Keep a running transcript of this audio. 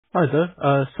Hi there.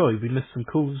 Sorry, we missed some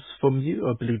calls from you.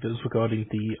 I believe it was regarding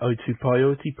the O2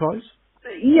 Priority Prize.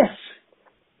 Yes.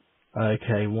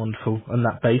 Okay, wonderful. On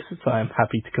that basis, I am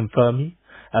happy to confirm you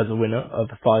as a winner of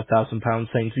the £5,000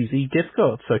 Sainsbury's gift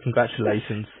card. So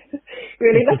congratulations.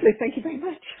 Really lovely. Thank you very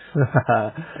much.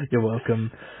 You're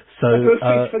welcome. So, That will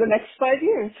suit for the next 5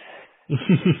 years.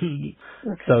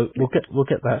 Okay. so we'll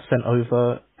get that sent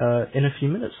over in a few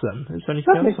minutes. Then, is there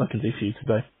anything else Lovely. I can do for you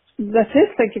today? That's it.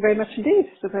 Thank you very much indeed.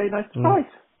 It's a very nice Mm.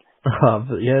 surprise.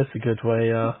 But yeah, it's a good way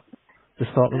to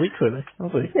start the week, really.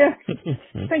 Yeah. Lovely.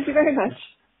 Thank you very much.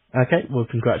 Okay, well,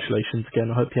 congratulations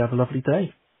again. I hope you have a lovely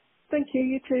day. Thank you.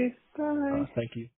 You too. Bye. Thank you.